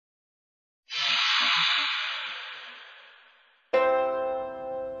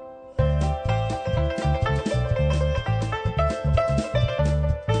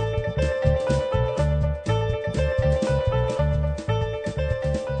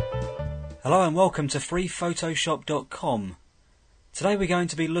Hello and welcome to freephotoshop.com. Today we're going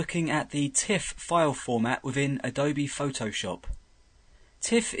to be looking at the TIFF file format within Adobe Photoshop.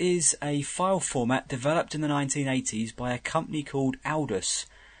 TIFF is a file format developed in the 1980s by a company called Aldus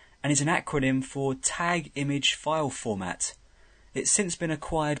and is an acronym for Tag Image File Format. It's since been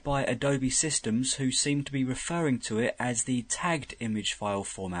acquired by Adobe Systems, who seem to be referring to it as the Tagged Image File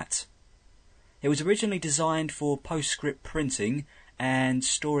Format. It was originally designed for PostScript printing and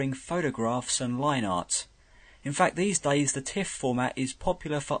storing photographs and line art. In fact, these days the TIFF format is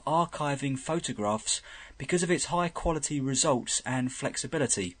popular for archiving photographs because of its high quality results and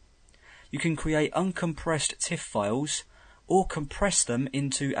flexibility. You can create uncompressed TIFF files or compress them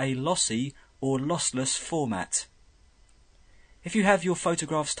into a lossy or lossless format. If you have your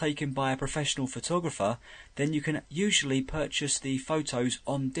photographs taken by a professional photographer, then you can usually purchase the photos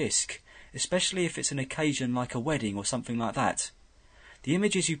on disc, especially if it's an occasion like a wedding or something like that. The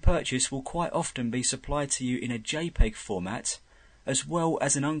images you purchase will quite often be supplied to you in a JPEG format, as well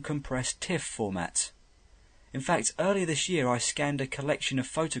as an uncompressed TIFF format. In fact, earlier this year I scanned a collection of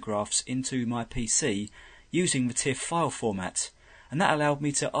photographs into my PC using the TIFF file format, and that allowed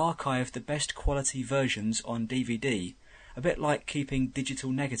me to archive the best quality versions on DVD, a bit like keeping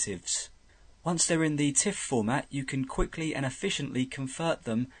digital negatives. Once they're in the TIFF format, you can quickly and efficiently convert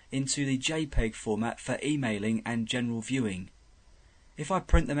them into the JPEG format for emailing and general viewing. If I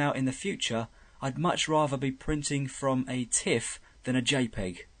print them out in the future, I'd much rather be printing from a TIFF than a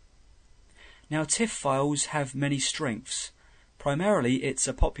JPEG. Now, TIFF files have many strengths. Primarily, it's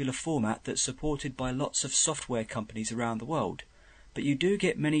a popular format that's supported by lots of software companies around the world, but you do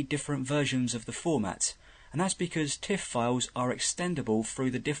get many different versions of the format, and that's because TIFF files are extendable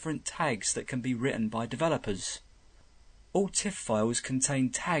through the different tags that can be written by developers. All TIFF files contain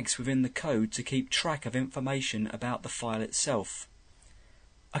tags within the code to keep track of information about the file itself.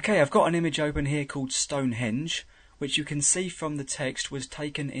 Okay, I've got an image open here called Stonehenge, which you can see from the text was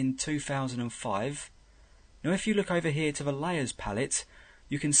taken in 2005. Now if you look over here to the layers palette,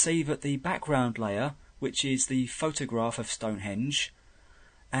 you can see that the background layer, which is the photograph of Stonehenge,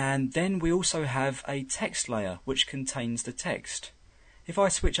 and then we also have a text layer which contains the text. If I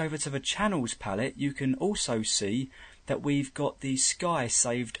switch over to the channels palette, you can also see that we've got the sky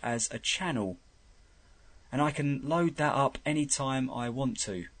saved as a channel, and I can load that up anytime I want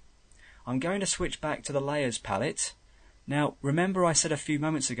to. I'm going to switch back to the layers palette. Now remember I said a few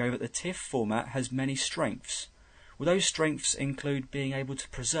moments ago that the TIFF format has many strengths. Well, those strengths include being able to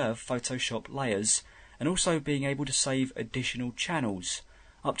preserve Photoshop layers and also being able to save additional channels,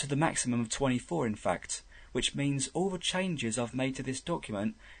 up to the maximum of 24 in fact, which means all the changes I've made to this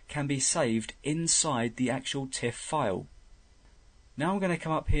document can be saved inside the actual TIFF file. Now I'm going to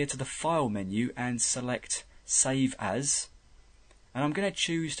come up here to the File menu and select Save As, and I'm going to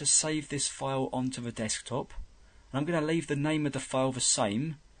choose to save this file onto the desktop, and I'm going to leave the name of the file the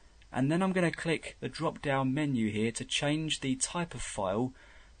same, and then I'm going to click the drop down menu here to change the type of file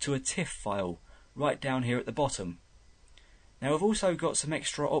to a TIFF file right down here at the bottom. Now we've also got some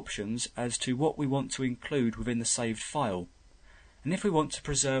extra options as to what we want to include within the saved file, and if we want to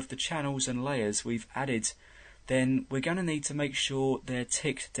preserve the channels and layers we've added, then we're going to need to make sure they're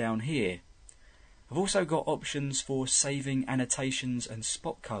ticked down here. I've also got options for saving annotations and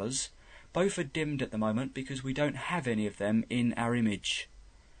spot colours. Both are dimmed at the moment because we don't have any of them in our image.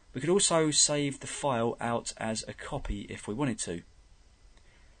 We could also save the file out as a copy if we wanted to.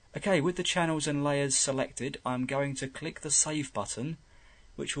 Okay, with the channels and layers selected, I'm going to click the Save button,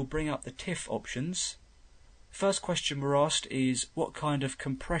 which will bring up the TIFF options. First question we're asked is, what kind of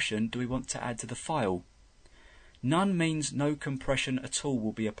compression do we want to add to the file? None means no compression at all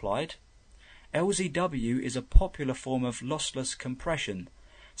will be applied. LZW is a popular form of lossless compression,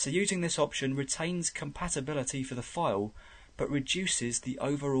 so using this option retains compatibility for the file but reduces the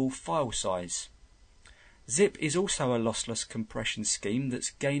overall file size. Zip is also a lossless compression scheme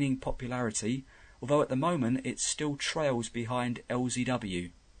that's gaining popularity, although at the moment it still trails behind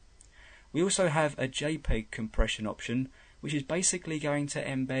LZW. We also have a JPEG compression option, which is basically going to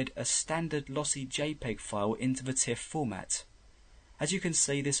embed a standard lossy JPEG file into the TIFF format. As you can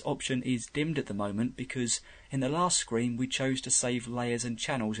see, this option is dimmed at the moment because in the last screen we chose to save layers and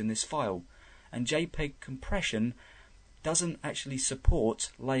channels in this file, and JPEG compression doesn't actually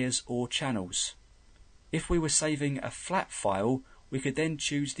support layers or channels. If we were saving a flat file, we could then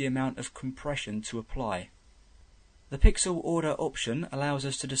choose the amount of compression to apply. The pixel order option allows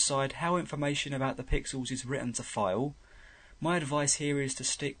us to decide how information about the pixels is written to file. My advice here is to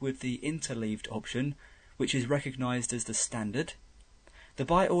stick with the interleaved option, which is recognized as the standard. The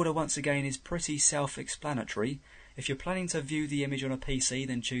by order once again is pretty self-explanatory. If you're planning to view the image on a PC,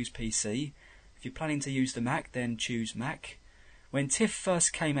 then choose PC. If you're planning to use the Mac, then choose Mac. When TIFF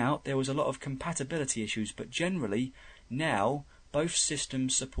first came out, there was a lot of compatibility issues, but generally, now, both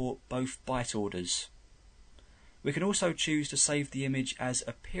systems support both byte orders. We can also choose to save the image as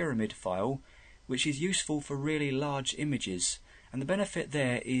a pyramid file, which is useful for really large images, and the benefit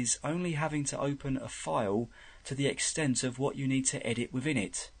there is only having to open a file to the extent of what you need to edit within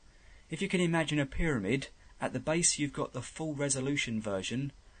it. If you can imagine a pyramid, at the base you've got the full resolution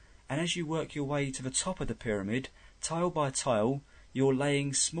version, and as you work your way to the top of the pyramid, tile by tile, you're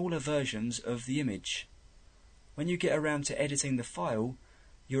laying smaller versions of the image. When you get around to editing the file,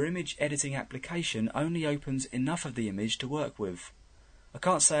 your image editing application only opens enough of the image to work with. I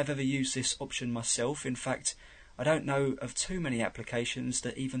can't say I've ever used this option myself. In fact, I don't know of too many applications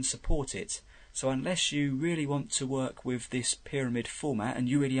that even support it. So unless you really want to work with this pyramid format and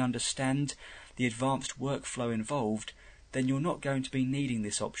you really understand the advanced workflow involved, then you're not going to be needing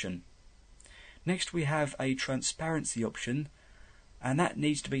this option. Next we have a transparency option, and that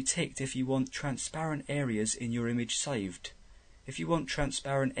needs to be ticked if you want transparent areas in your image saved. If you want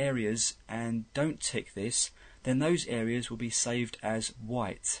transparent areas and don't tick this, then those areas will be saved as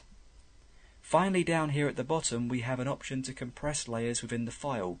white. Finally, down here at the bottom we have an option to compress layers within the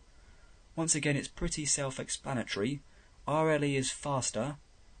file. Once again, it's pretty self-explanatory. RLE is faster,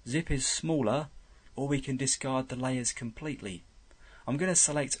 zip is smaller, or we can discard the layers completely. I'm going to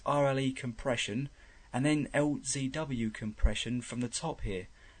select RLE compression and then LZW compression from the top here,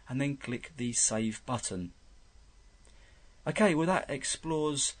 and then click the Save button. Okay, well that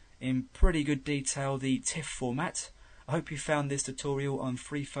explores in pretty good detail the TIFF format. I hope you found this tutorial on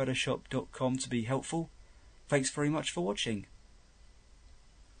freephotoshop.com to be helpful. Thanks very much for watching.